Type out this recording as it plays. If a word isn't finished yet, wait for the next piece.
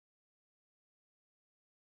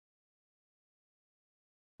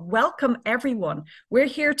Welcome, everyone. We're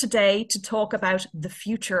here today to talk about the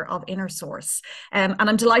future of InnerSource. And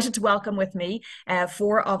I'm delighted to welcome with me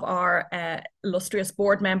four of our illustrious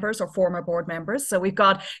board members or former board members. So we've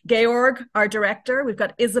got Georg, our director. We've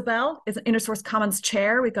got Isabel, is InnerSource Commons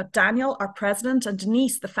chair. We've got Daniel, our president, and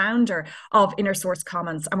Denise, the founder of InnerSource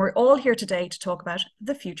Commons. And we're all here today to talk about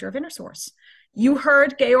the future of InnerSource. You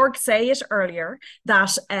heard Georg say it earlier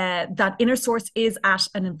that InnerSource is at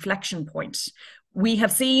an inflection point. We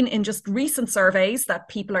have seen in just recent surveys that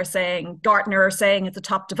people are saying, Gartner are saying it's a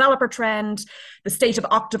top developer trend. The State of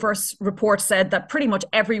Octoverse report said that pretty much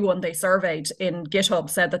everyone they surveyed in GitHub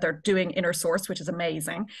said that they're doing InnerSource, which is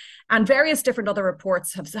amazing. And various different other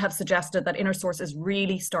reports have suggested that InnerSource is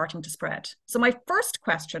really starting to spread. So my first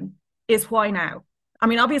question is, why now? I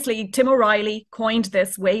mean, obviously, Tim O'Reilly coined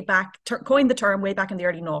the term way back in the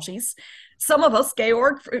early noughties. Some of us,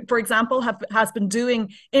 Georg, for example, has been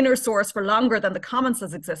doing InnerSource for longer than the Commons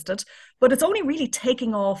has existed, but it's only really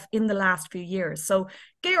taking off in the last few years. So,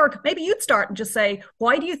 Georg, maybe you'd start and just say,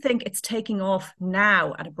 why do you think it's taking off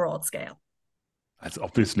now at a broad scale? That's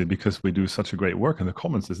obviously because we do such a great work in the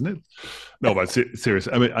Commons, isn't it? No, but serious.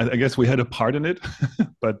 I mean, I guess we had a part in it,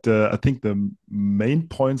 but I think the main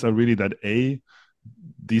points are really that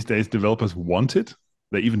these days developers want it.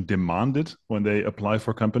 They even demand it when they apply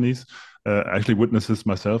for companies. Actually witnessed this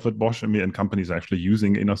myself at Bosch and companies actually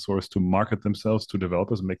using InnerSource to market themselves to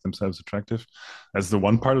developers and make themselves attractive. That's the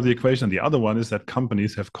one part of the equation. The other one is that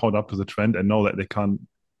companies have caught up to the trend and know that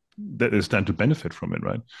they stand to benefit from it,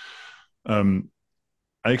 right?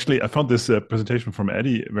 I found this presentation from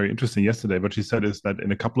Eddie very interesting yesterday. What she said is that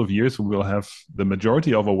in a couple of years, we will have the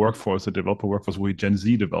majority of our workforce, the developer workforce, will be Gen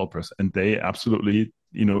Z developers. And they absolutely,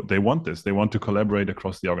 they want this. They want to collaborate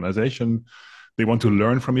across the organization. They want to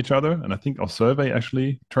learn from each other. And I think our survey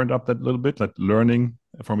actually turned up that a little bit, that learning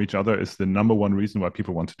from each other is the number one reason why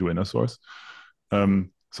people want to do InnerSource.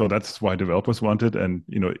 So that's why developers want it. And,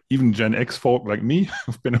 even Gen X folk like me,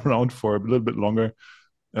 who've been around for a little bit longer,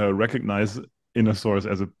 recognize InnerSource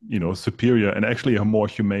as a superior and actually a more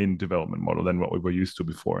humane development model than what we were used to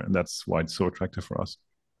before, and that's why it's so attractive for us.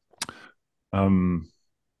 And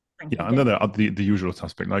then the usual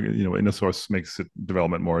suspect, like InnerSource makes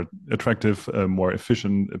development more attractive, more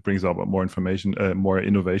efficient. It brings out more information, more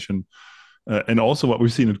innovation, and also what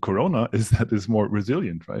we've seen in Corona is that it's more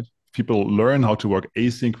resilient, right? People learn how to work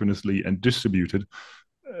asynchronously and distributed.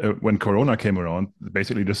 When Corona came around,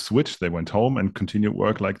 basically the switch, they went home and continued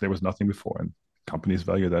work like there was nothing before. And companies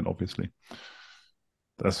value that, obviously.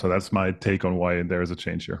 That's my take on why there is a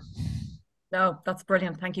change here. No, that's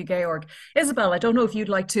brilliant. Thank you, Georg. Isabel, I don't know if you'd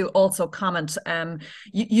like to also comment.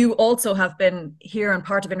 You also have been here and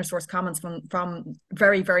part of InnerSource Commons from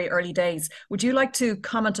very, very early days. Would you like to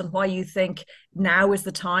comment on why you think now is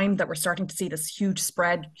the time that we're starting to see this huge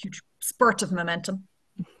spurt of momentum?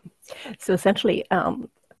 So essentially,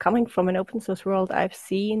 coming from an open source world, I've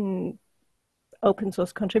seen open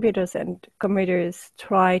source contributors and committers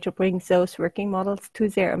try to bring those working models to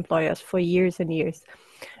their employers for years and years.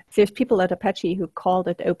 There's people at Apache who called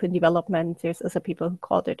it open development. There's other people who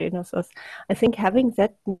called it InnerSource. I think having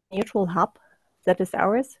that neutral hub that is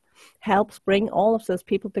ours helps bring all of those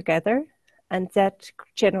people together, and that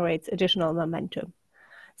generates additional momentum.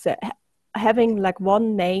 So having like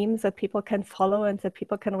one name that people can follow and that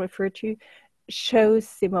people can refer to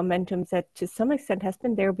shows the momentum that to some extent has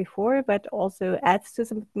been there before, but also adds to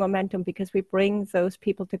some momentum because we bring those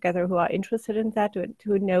people together who are interested in that,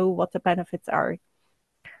 who know what the benefits are.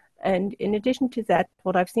 And in addition to that,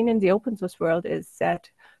 what I've seen in the open source world is that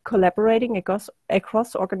collaborating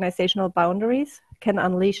across organizational boundaries can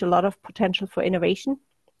unleash a lot of potential for innovation.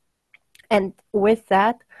 And with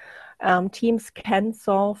that, teams can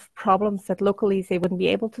solve problems that locally they wouldn't be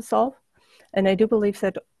able to solve. And I do believe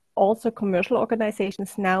that also commercial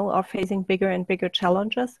organizations now are facing bigger and bigger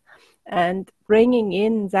challenges, and bringing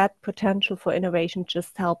in that potential for innovation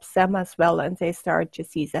just helps them as well, and they start to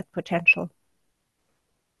see that potential.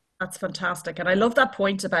 That's fantastic. And I love that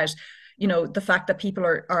point about, the fact that people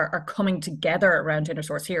are coming together around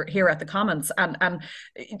InnerSource here at the Commons. And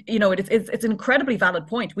it's an incredibly valid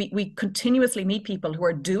point. We continuously meet people who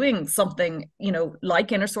are doing something, like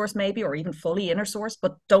InnerSource maybe, or even fully InnerSource,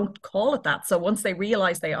 but don't call it that. So once they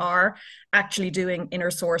realize they are actually doing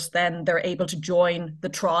InnerSource, then they're able to join the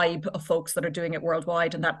tribe of folks that are doing it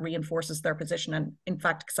worldwide, and that reinforces their position and in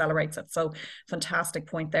fact accelerates it. So fantastic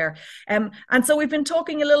point there. And so we've been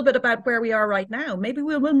talking a little bit about where we are right now. Maybe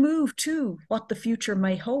we'll move to what the future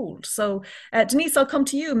may hold. So Denise, I'll come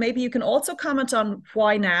to you. Maybe you can also comment on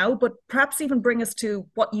why now, but perhaps even bring us to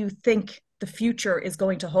what you think the future is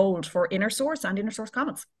going to hold for InnerSource and InnerSource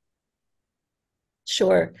Commons.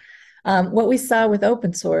 Sure. What we saw with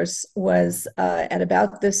open source was at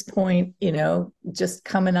about this point, just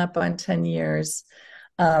coming up on 10 years,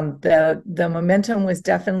 the momentum was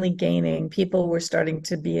definitely gaining. People were starting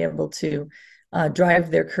to be able to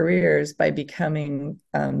drive their careers by becoming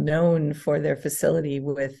known for their facility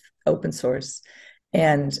with open source.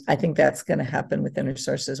 And I think that's going to happen with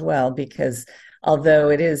InnerSource as well, because although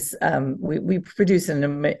it is, we produce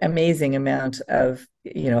an amazing amount of,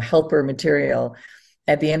 helper material.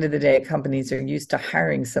 At the end of the day, companies are used to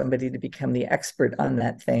hiring somebody to become the expert on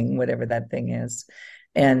that thing, whatever that thing is.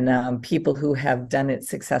 And people who have done it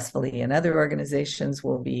successfully in other organizations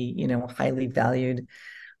will be, highly valued.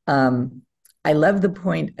 I love the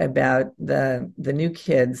point about the new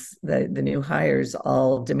kids, the new hires,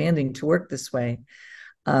 all demanding to work this way.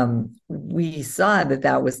 We saw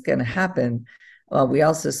that was going to happen. We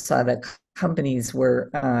also saw that companies were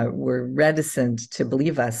reticent to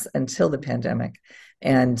believe us until the pandemic,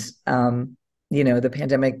 and the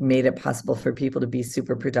pandemic made it possible for people to be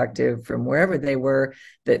super productive from wherever they were.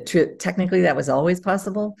 That technically that was always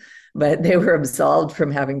possible, but they were absolved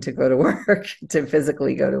from having to go to work, to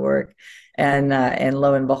physically go to work. And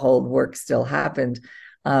lo and behold, work still happened.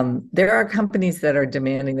 There are companies that are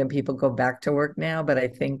demanding that people go back to work now, but I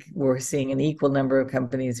think we're seeing an equal number of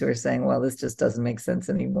companies who are saying, well, this just doesn't make sense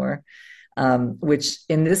anymore. Which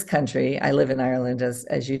in this country, I live in Ireland,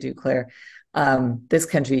 as you do, Claire, this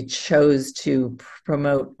country chose to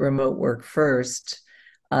promote remote work first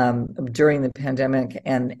during the pandemic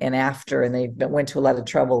and after, and they went to a lot of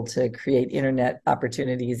trouble to create internet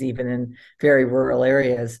opportunities, even in very rural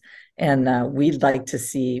areas. And we'd like to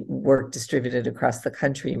see work distributed across the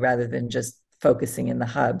country rather than just focusing in the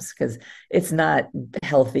hubs, because it's not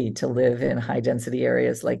healthy to live in high density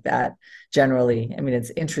areas like that generally. I mean,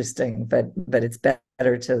 it's interesting, but it's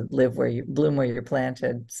better to live where you bloom, where you're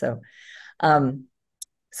planted. So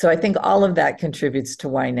I think all of that contributes to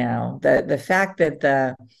why now. The fact that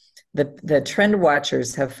the trend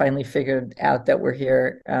watchers have finally figured out that we're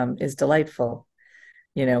here is delightful.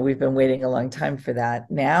 We've been waiting a long time for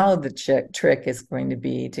that. Now the trick is going to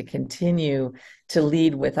be to continue to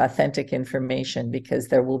lead with authentic information, because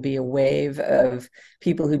there will be a wave of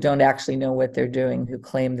people who don't actually know what they're doing, who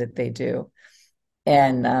claim that they do.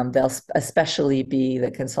 And they'll especially be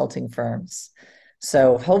the consulting firms.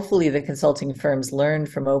 So hopefully the consulting firms learn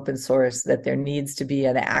from open source that there needs to be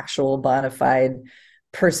an actual bona fide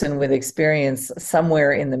person with experience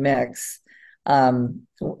somewhere in the mix.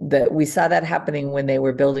 That we saw that happening when they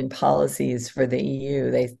were building policies for the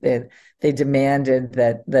EU. They demanded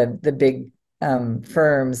that the big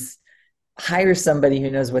firms hire somebody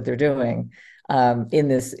who knows what they're doing in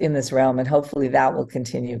this realm, and hopefully that will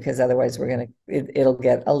continue, because otherwise it'll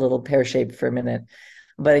get a little pear-shaped for a minute.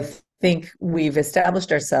 But I think we've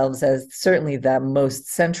established ourselves as certainly the most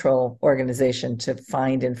central organization to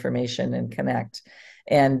find information and connect.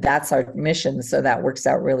 And that's our mission. So that works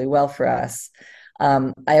out really well for us.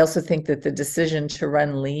 I also think that the decision to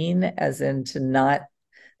run lean, as in to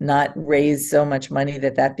not raise so much money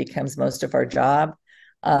that becomes most of our job,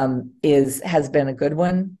 has been a good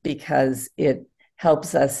one, because it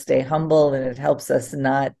helps us stay humble, and it helps us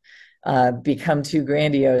not become too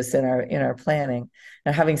grandiose in our planning.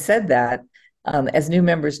 Now, having said that, as new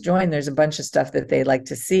members join, there's a bunch of stuff that they like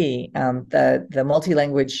to see. The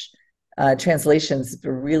multi-language translations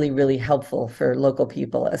are really, really helpful for local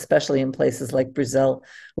people, especially in places like Brazil,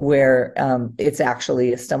 where it's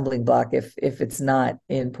actually a stumbling block if it's not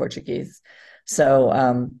in Portuguese. So,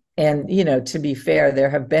 and to be fair, there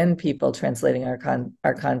have been people translating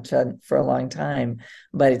our content for a long time,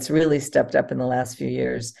 but it's really stepped up in the last few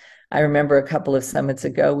years. I remember a couple of summits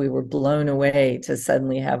ago, we were blown away to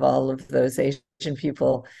suddenly have all of those Asian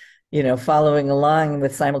people following along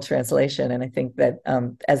with simultranslation. And I think that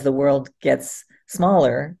as the world gets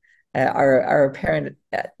smaller, our apparent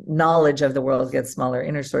knowledge of the world gets smaller,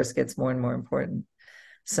 InnerSource gets more and more important.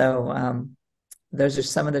 So those are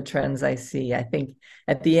some of the trends I see. I think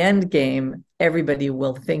at the end game, everybody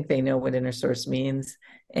will think they know what InnerSource means,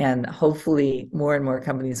 and hopefully more and more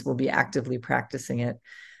companies will be actively practicing it.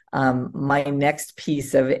 My next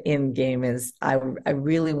piece of end game is I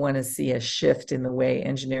really want to see a shift in the way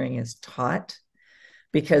engineering is taught,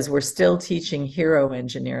 because we're still teaching hero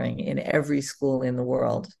engineering in every school in the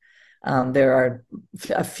world. There are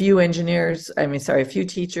a few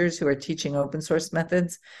teachers who are teaching open source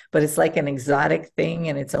methods, but it's like an exotic thing,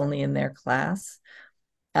 and it's only in their class.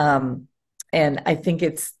 And I think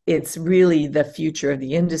it's really the future of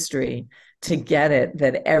the industry to get it,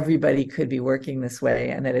 that everybody could be working this way,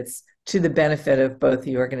 and that it's to the benefit of both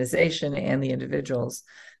the organization and the individuals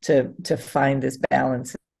to find this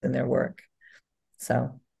balance in their work.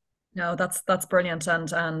 So. No, that's brilliant, and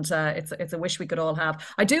it's a wish we could all have.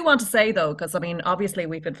 I do want to say though, because I mean, obviously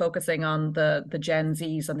we've been focusing on the Gen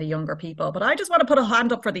Zs and the younger people, but I just want to put a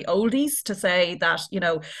hand up for the oldies to say that, you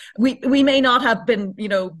know, we may not have been, you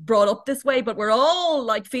know, brought up this way, but we're all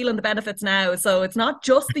like feeling the benefits now. So it's not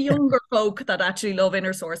just the younger folk that actually love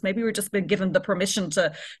InnerSource. Maybe we've just been given the permission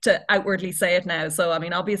to outwardly say it now. So I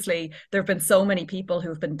mean, obviously there have been so many people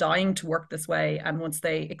who've been dying to work this way, and once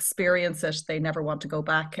they experience it, they never want to go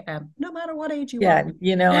back. No matter what age you are.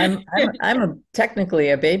 You know, I'm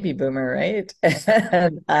technically a baby boomer, right?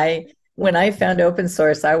 And when I found open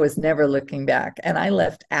source, I was never looking back, and I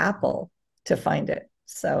left Apple to find it.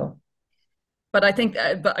 So, but I think,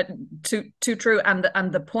 but too true,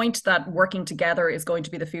 and the point that working together is going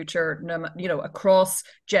to be the future, you know, across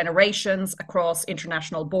generations, across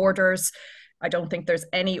international borders. I don't think there's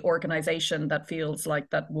any organization that feels like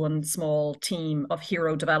that one small team of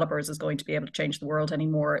hero developers is going to be able to change the world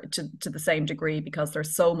anymore to the same degree, because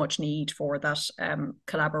there's so much need for that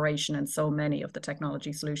collaboration in so many of the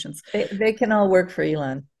technology solutions. They can all work for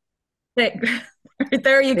Elon.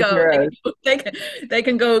 There you go. They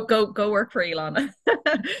can go work for Elon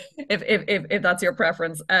if that's your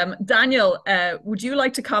preference. Daniel, would you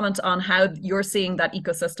like to comment on how you're seeing that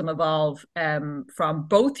ecosystem evolve from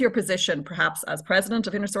both your position, perhaps as president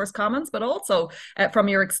of InnerSource Commons, but also from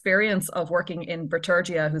your experience of working in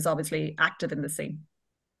Bitergia, who's obviously active in the scene?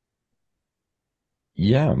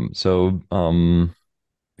 Yeah. So.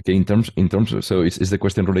 Okay, in terms of, so is the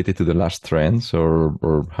question related to the last trends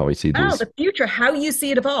or how I see this? The future, how you see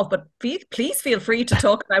it evolve, but please feel free to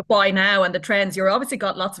talk about why now and the trends. You're obviously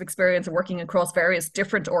got lots of experience of working across various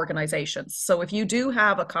different organizations. So if you do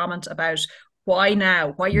have a comment about why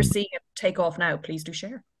now, why you're seeing it take off now, please do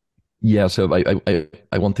share. Yeah, so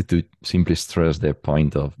I wanted to simply stress the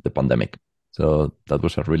point of the pandemic. So that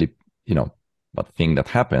was a really, you know, bad thing that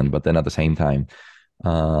happened, but then at the same time,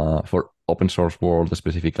 for open source world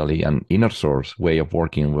specifically, an InnerSource way of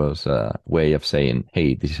working was a way of saying,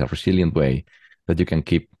 hey, this is a resilient way that you can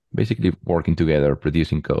keep basically working together,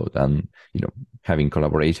 producing code, and, you know, having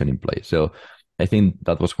collaboration in place. So I think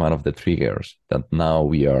that was one of the triggers that now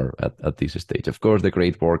we are at this stage. Of course, the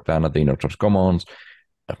great work done at the InnerSource Commons.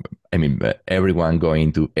 I mean, everyone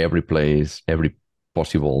going to every place, every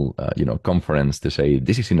possible conference to say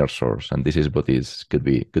this is InnerSource and this is what is could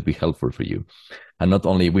be helpful for you. And not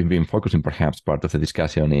only we've been focusing perhaps part of the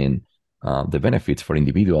discussion in the benefits for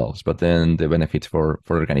individuals, but then the benefits for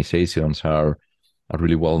organizations are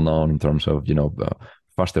really well known in terms of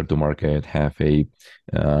faster to market, have a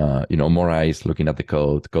more eyes looking at the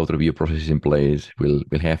code review processes in place, will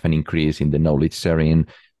have an increase in the knowledge sharing,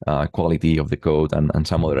 quality of the code, and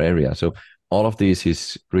some other areas. So all of this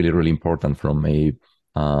is really, really important from a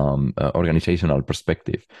organizational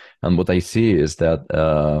perspective. And what I see is that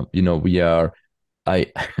we are.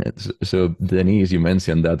 So Denise, you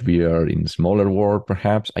mentioned that we are in smaller world.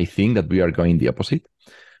 Perhaps I think that we are going the opposite,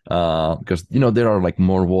 because there are like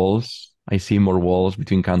more walls. I see more walls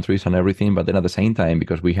between countries and everything. But then at the same time,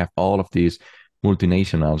 because we have all of these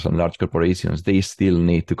multinationals and large corporations, they still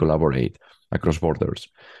need to collaborate across borders.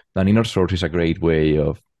 And InnerSource is a great way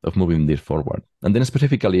of moving this forward. And then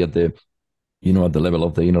specifically at the level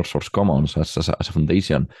of the InnerSource Commons as a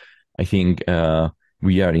foundation, I think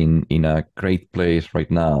we are in a great place right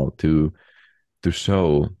now to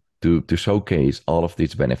showcase all of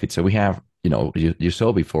these benefits. So we have, you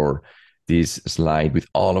saw before this slide with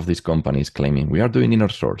all of these companies claiming we are doing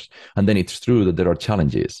InnerSource, and then it's true that there are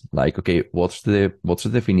challenges. Like, okay, what's the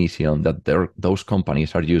definition that those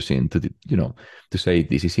companies are using to say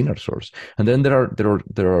this is InnerSource? And then there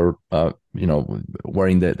are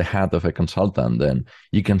wearing the hat of a consultant, then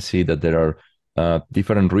you can see that there are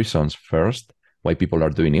different reasons. First, why people are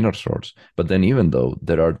doing InnerSource. But then even though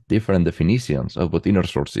there are different definitions of what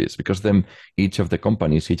InnerSource is, because then each of the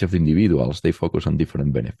companies, each of the individuals, they focus on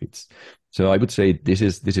different benefits. So I would say this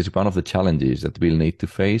is one of the challenges that we'll need to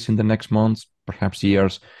face in the next months, perhaps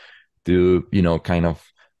years, to kind of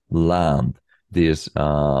land this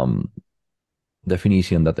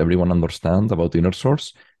definition that everyone understands about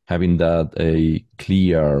InnerSource, having that a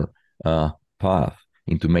clear path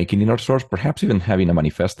into making InnerSource, perhaps even having a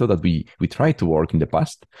manifesto that we tried to work in the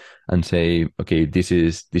past and say, okay, this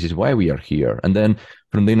is why we are here. And then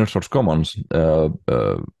from the InnerSource Commons,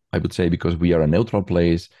 I would say, because we are a neutral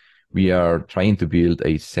place, we are trying to build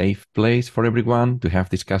a safe place for everyone to have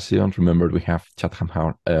discussions. Remember, we have Chatham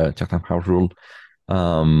House rule.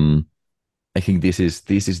 I think this is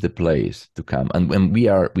the place to come. And when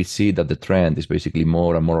we see that the trend is basically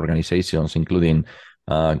more and more organizations, including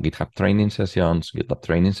GitHub training sessions, GitLab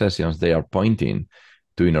training sessions, they are pointing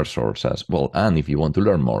to InnerSource as well. And if you want to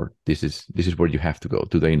learn more, this is where you have to go,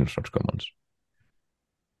 to the InnerSource Commons.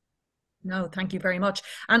 No, thank you very much.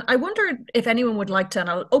 And I wonder if anyone would like to, and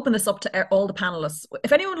I'll open this up to all the panelists,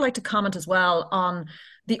 if anyone would like to comment as well on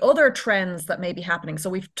the other trends that may be happening.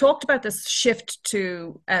 So we've talked about this shift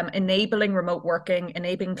to enabling remote working,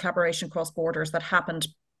 enabling collaboration across borders that happened,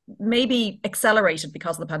 maybe accelerated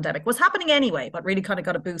because of the pandemic. Was happening anyway, but really kind of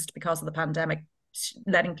got a boost because of the pandemic,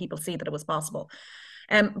 letting people see that it was possible.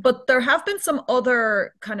 But there have been some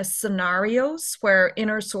other kind of scenarios where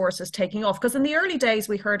InnerSource is taking off, because in the early days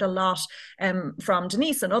we heard a lot from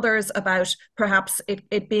Denise and others about perhaps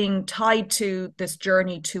it being tied to this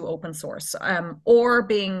journey to open source, or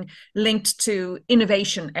being linked to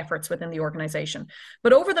innovation efforts within the organization.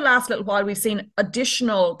 But over the last little while, we've seen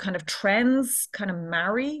additional kind of trends kind of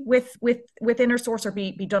marry with InnerSource or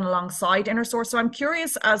be done alongside InnerSource. So I'm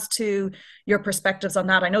curious as to your perspectives on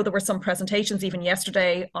that. I know there were some presentations even yesterday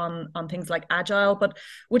on things like Agile, but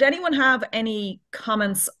would anyone have any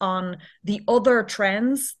comments on the other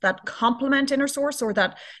trends that complement InnerSource or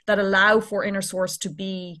that allow for InnerSource to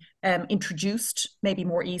be introduced maybe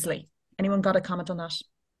more easily? Anyone got a comment on that?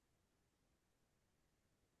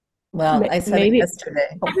 Well, I said it yesterday.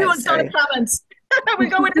 Everyone's got a comment. We'll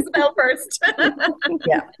go with Isabel first.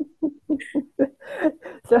 Yeah.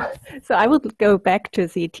 So I would go back to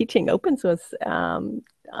the teaching open source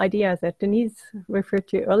idea that Denise referred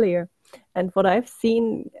to earlier. And what I've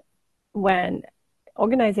seen when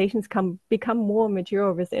organizations become more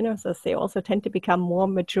mature with InnerSource, they also tend to become more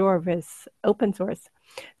mature with open source.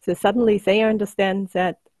 So suddenly they understand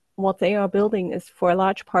that what they are building is for a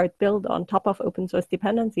large part built on top of open source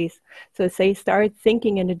dependencies. So they start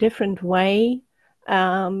thinking in a different way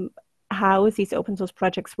how these open source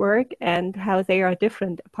projects work and how they are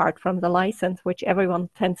different apart from the license, which everyone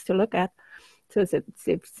tends to look at. So the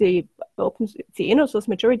InnerSource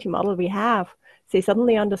maturity model we have, they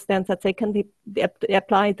suddenly understand that they can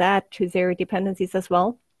apply that to their dependencies as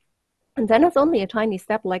well. And then it's only a tiny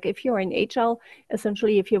step. Like if you're in Agile,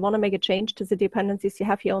 essentially, if you want to make a change to the dependencies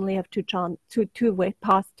you only have two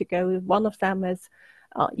paths to go. One of them is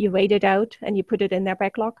you wait it out and you put it in their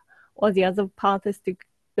backlog, or the other path is to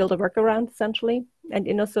build a workaround, essentially. And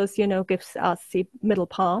InnerSource, gives us the middle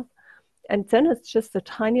path. And then it's just a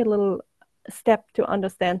tiny little step to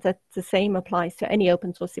understand that the same applies to any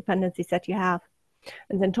open source dependencies that you have.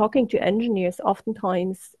 And then talking to engineers,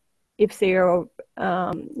 oftentimes, if they are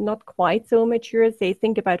not quite so mature, they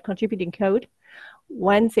think about contributing code.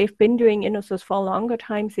 Once they've been doing InnerSource for a longer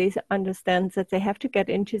time, they understand that they have to get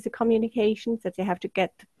into the communications, that they have to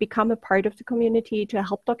become a part of the community to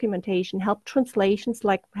help documentation, help translations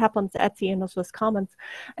like happens at the InnerSource Commons,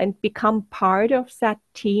 and become part of that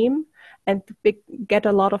team and get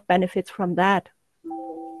a lot of benefits from that.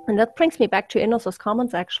 And that brings me back to InnerSource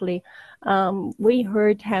Commons, actually. We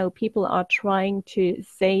heard how people are trying to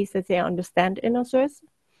say that they understand InnerSource.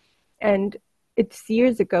 And it's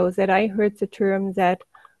years ago that I heard the term that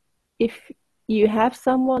if you have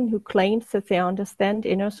someone who claims that they understand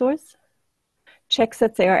InnerSource, checks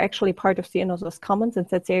that they are actually part of the InnerSource Commons and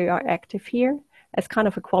that they are active here as kind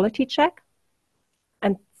of a quality check.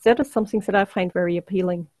 And that is something that I find very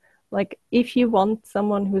appealing. Like, if you want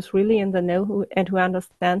someone who's really in the know and who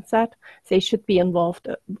understands that, they should be involved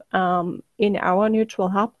in our neutral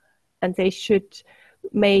hub, and they should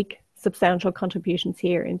make substantial contributions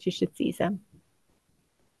here, and you should see them.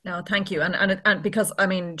 No, thank you. And because, I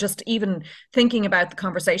mean, just even thinking about the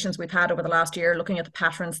conversations we've had over the last year, looking at the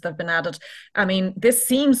patterns that have been added, I mean, this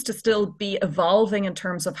seems to still be evolving in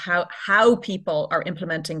terms of how people are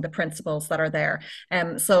implementing the principles that are there.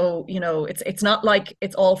 So, it's not like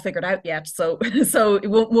it's all figured out yet. So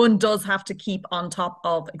one does have to keep on top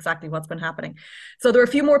of exactly what's been happening. So there are a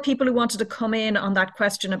few more people who wanted to come in on that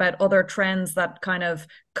question about other trends that kind of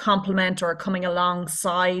complement or coming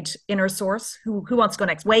alongside InnerSource. Who wants to go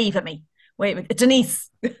next? Wave at me. Denise.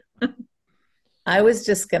 I was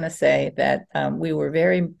just going to say that we were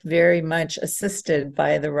very, very much assisted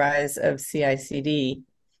by the rise of CI/CD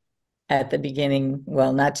at the beginning.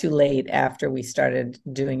 Well, not too late after we started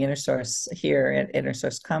doing InnerSource here at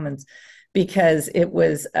InnerSource Commons, because it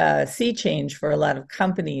was a sea change for a lot of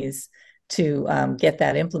companies to get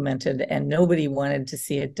that implemented, and nobody wanted to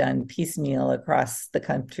see it done piecemeal across the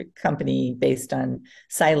company based on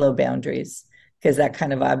silo boundaries, because that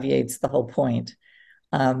kind of obviates the whole point.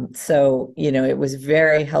 So, it was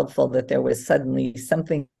very helpful that there was suddenly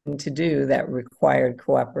something to do that required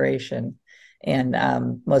cooperation, and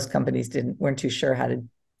most companies weren't too sure how to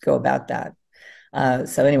go about that.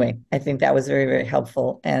 So anyway, I think that was very, very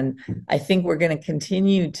helpful. And I think we're going to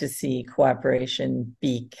continue to see cooperation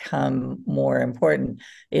become more important.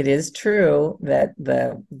 It is true that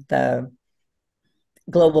the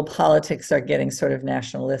global politics are getting sort of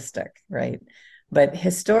nationalistic, right? But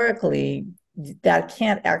historically, that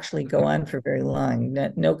can't actually go on for very long.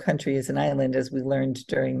 No country is an island, as we learned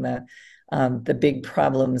during the big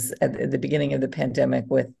problems at the beginning of the pandemic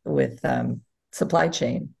with supply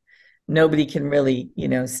chain. Nobody can really,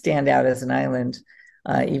 stand out as an island,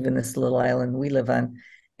 even this little island we live on.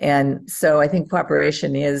 And so I think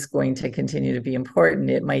cooperation is going to continue to be important.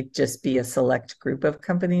 It might just be a select group of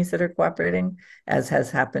companies that are cooperating, as has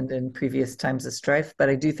happened in previous times of strife, but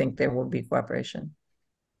I do think there will be cooperation.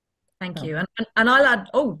 Thank you. And I'll add,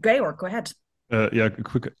 Georg, go ahead.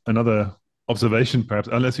 Another observation, perhaps,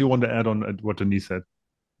 unless you want to add on what Denise said.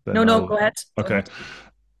 No, go ahead. Okay. Go ahead.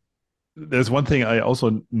 There's one thing I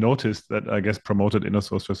also noticed that I guess promoted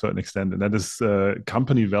InnerSource to a certain extent, and that is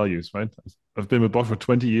company values, right? I've been with Bosch for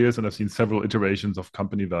 20 years and I've seen several iterations of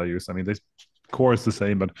company values. I mean, the core is the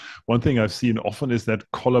same, but one thing I've seen often is that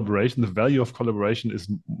collaboration, the value of collaboration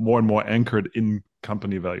is more and more anchored in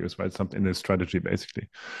company values, right? Something in the strategy, basically.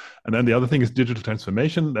 And then the other thing is digital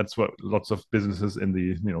transformation. That's what lots of businesses in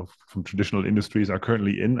the, from traditional industries are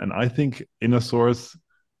currently in. And I think InnerSource,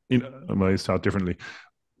 I might start differently.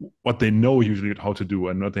 What they know usually how to do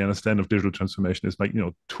and what they understand of digital transformation is like,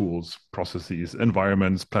 tools, processes,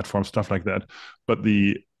 environments, platforms, stuff like that. But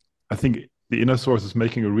I think the InnerSource is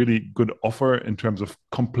making a really good offer in terms of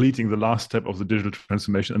completing the last step of the digital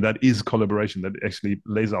transformation. And that is collaboration that actually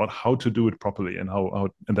lays out how to do it properly and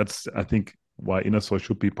and that's, I think, why InnerSource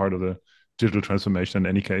should be part of the digital transformation in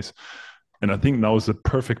any case. And I think now is the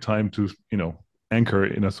perfect time to, anchor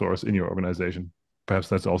InnerSource in your organization. Perhaps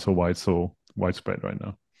that's also why it's so widespread right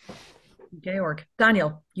now. Georg.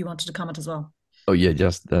 Daniel, you wanted to comment as well. Oh yeah,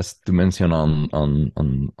 just to mention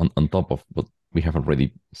on top of what we have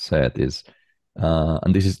already said is,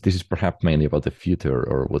 and this is perhaps mainly about the future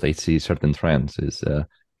or what I see certain trends is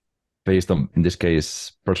based on, in this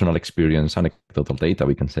case, personal experience, anecdotal data.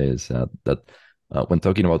 We can say is that when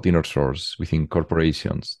talking about InnerSource within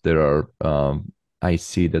corporations, I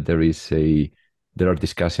see that there are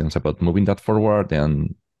discussions about moving that forward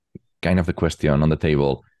and kind of the question on the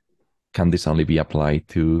table. Can this only be applied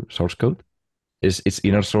to source code? Is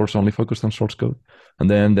InnerSource only focused on source code? And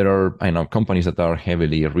then there are, companies that are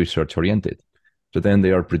heavily research oriented. So then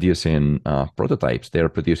they are producing prototypes, they are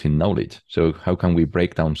producing knowledge. So how can we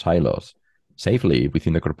break down silos safely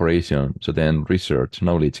within the corporation? So then research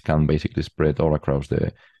knowledge can basically spread all across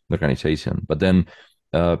the organization. But then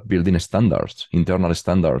building standards, internal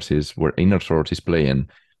standards is where InnerSource is playing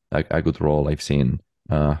a good role. I've seen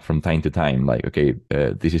from time to time, like, okay,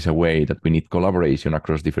 this is a way that we need collaboration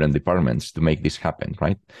across different departments to make this happen,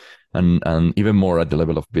 right? And even more at the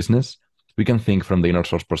level of business, we can think from the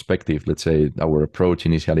InnerSource perspective. Let's say our approach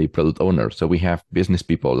initially product owners. So we have business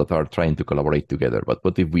people that are trying to collaborate together. But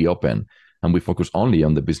what if we open and we focus only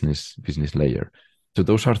on the business layer? So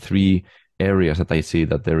those are three areas that I see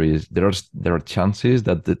that there are chances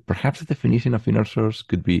that perhaps the definition of InnerSource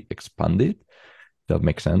could be expanded. That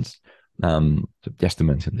makes sense. So just to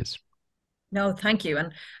mention this. No, thank you.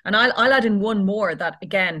 And I'll add in one more that,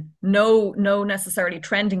 again, no necessarily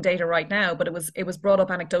trending data right now, but it was brought up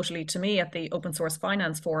anecdotally to me at the Open Source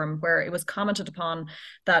Finance Forum, where it was commented upon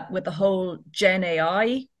that with the whole Gen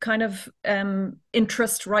AI kind of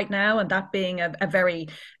interest right now, and that being a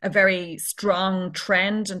very strong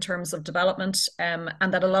trend in terms of development, and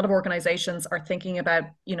that a lot of organizations are thinking about,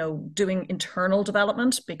 doing internal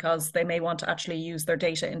development because they may want to actually use their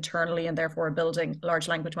data internally and therefore building large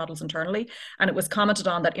language models internally. And it was commented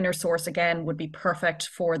on that InnerSource, again, would be perfect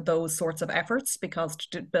for those sorts of efforts, because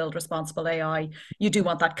to build responsible AI, you do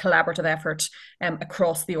want that collaborative effort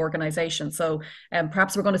across the organization. So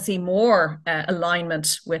perhaps we're going to see more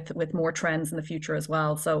alignment with more trends in the future as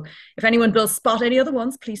well. So if anyone does spot any other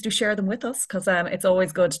ones, please do share them with us, because it's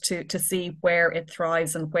always good to see where it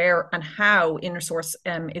thrives and where and how InnerSource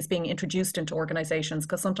is being introduced into organizations,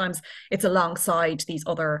 because sometimes it's alongside these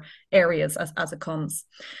other areas as it comes.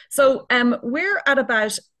 So we're at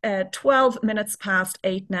about 12 minutes past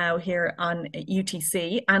 8 now here on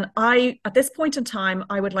UTC. And at this point in time,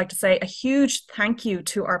 I would like to say a huge thank you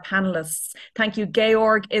to our panelists. Thank you,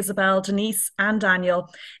 Georg, Isabel, Denise, and Daniel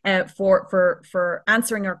for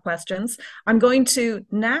answering our questions. I'm going to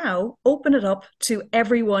now open it up to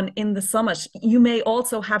everyone in the summit. You may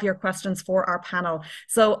also have your questions for our panel.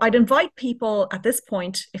 So I'd invite people at this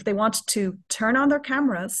point, if they want to turn on their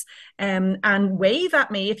cameras and wave at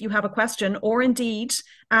me if you have a question, or indeed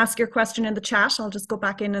ask your question in the chat. I'll just go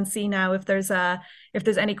back in and see now if there's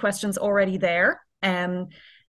any questions already there.